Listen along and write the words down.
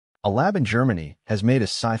A lab in Germany has made a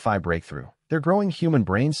sci-fi breakthrough. They're growing human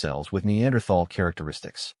brain cells with Neanderthal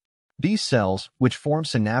characteristics. These cells, which form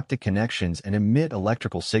synaptic connections and emit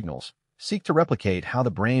electrical signals, seek to replicate how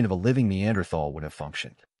the brain of a living Neanderthal would have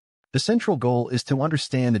functioned. The central goal is to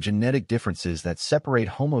understand the genetic differences that separate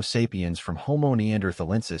Homo sapiens from Homo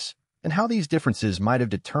neanderthalensis and how these differences might have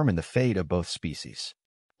determined the fate of both species.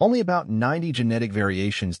 Only about 90 genetic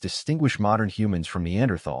variations distinguish modern humans from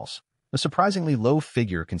Neanderthals, a surprisingly low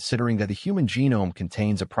figure considering that the human genome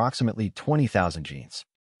contains approximately 20,000 genes.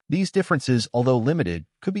 These differences, although limited,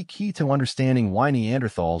 could be key to understanding why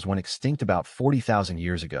Neanderthals went extinct about 40,000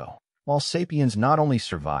 years ago, while sapiens not only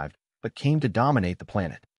survived, but came to dominate the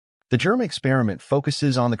planet. The germ experiment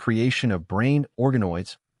focuses on the creation of brain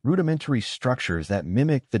organoids, rudimentary structures that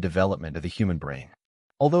mimic the development of the human brain.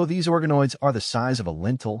 Although these organoids are the size of a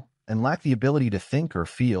lentil and lack the ability to think or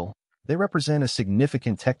feel, they represent a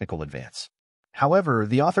significant technical advance. However,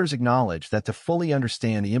 the authors acknowledge that to fully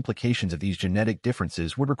understand the implications of these genetic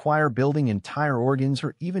differences would require building entire organs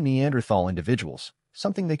or even Neanderthal individuals,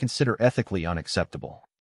 something they consider ethically unacceptable.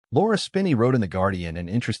 Laura Spinney wrote in The Guardian an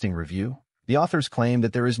interesting review. The authors claim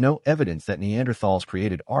that there is no evidence that Neanderthals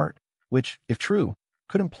created art, which, if true,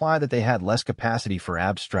 could imply that they had less capacity for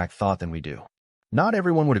abstract thought than we do. Not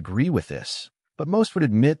everyone would agree with this, but most would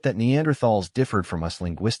admit that Neanderthals differed from us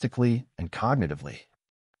linguistically and cognitively.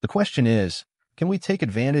 The question is, can we take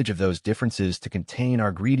advantage of those differences to contain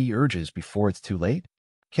our greedy urges before it's too late?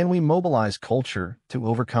 Can we mobilize culture to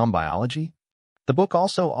overcome biology? The book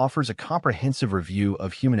also offers a comprehensive review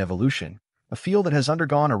of human evolution, a field that has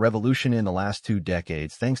undergone a revolution in the last 2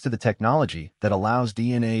 decades thanks to the technology that allows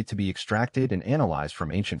DNA to be extracted and analyzed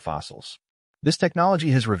from ancient fossils. This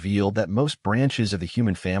technology has revealed that most branches of the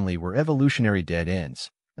human family were evolutionary dead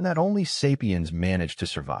ends, and that only sapiens managed to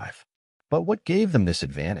survive. But what gave them this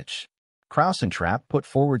advantage? Krauss and Trapp put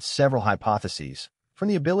forward several hypotheses, from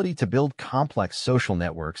the ability to build complex social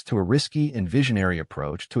networks to a risky and visionary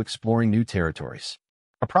approach to exploring new territories.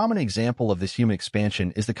 A prominent example of this human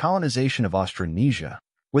expansion is the colonization of Australasia,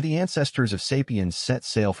 where the ancestors of sapiens set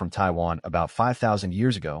sail from Taiwan about 5,000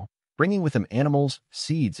 years ago, bringing with them animals,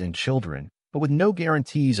 seeds, and children, but with no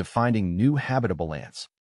guarantees of finding new habitable lands.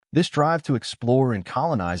 This drive to explore and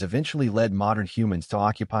colonize eventually led modern humans to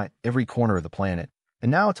occupy every corner of the planet,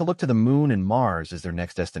 and now to look to the Moon and Mars as their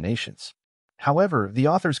next destinations. However, the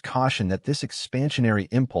authors caution that this expansionary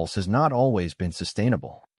impulse has not always been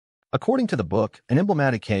sustainable. According to the book, an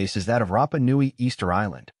emblematic case is that of Rapa Nui Easter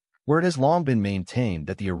Island, where it has long been maintained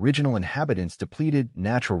that the original inhabitants depleted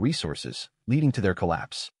natural resources, leading to their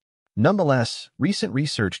collapse. Nonetheless, recent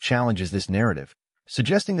research challenges this narrative,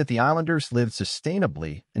 suggesting that the islanders lived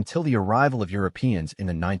sustainably until the arrival of Europeans in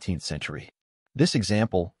the 19th century. This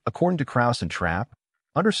example, according to Krauss and Trapp,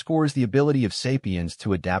 underscores the ability of sapiens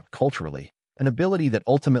to adapt culturally, an ability that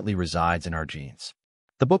ultimately resides in our genes.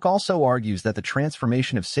 The book also argues that the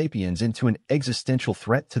transformation of sapiens into an existential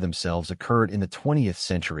threat to themselves occurred in the 20th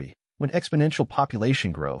century, when exponential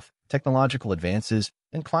population growth, technological advances,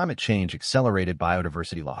 and climate change accelerated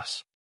biodiversity loss.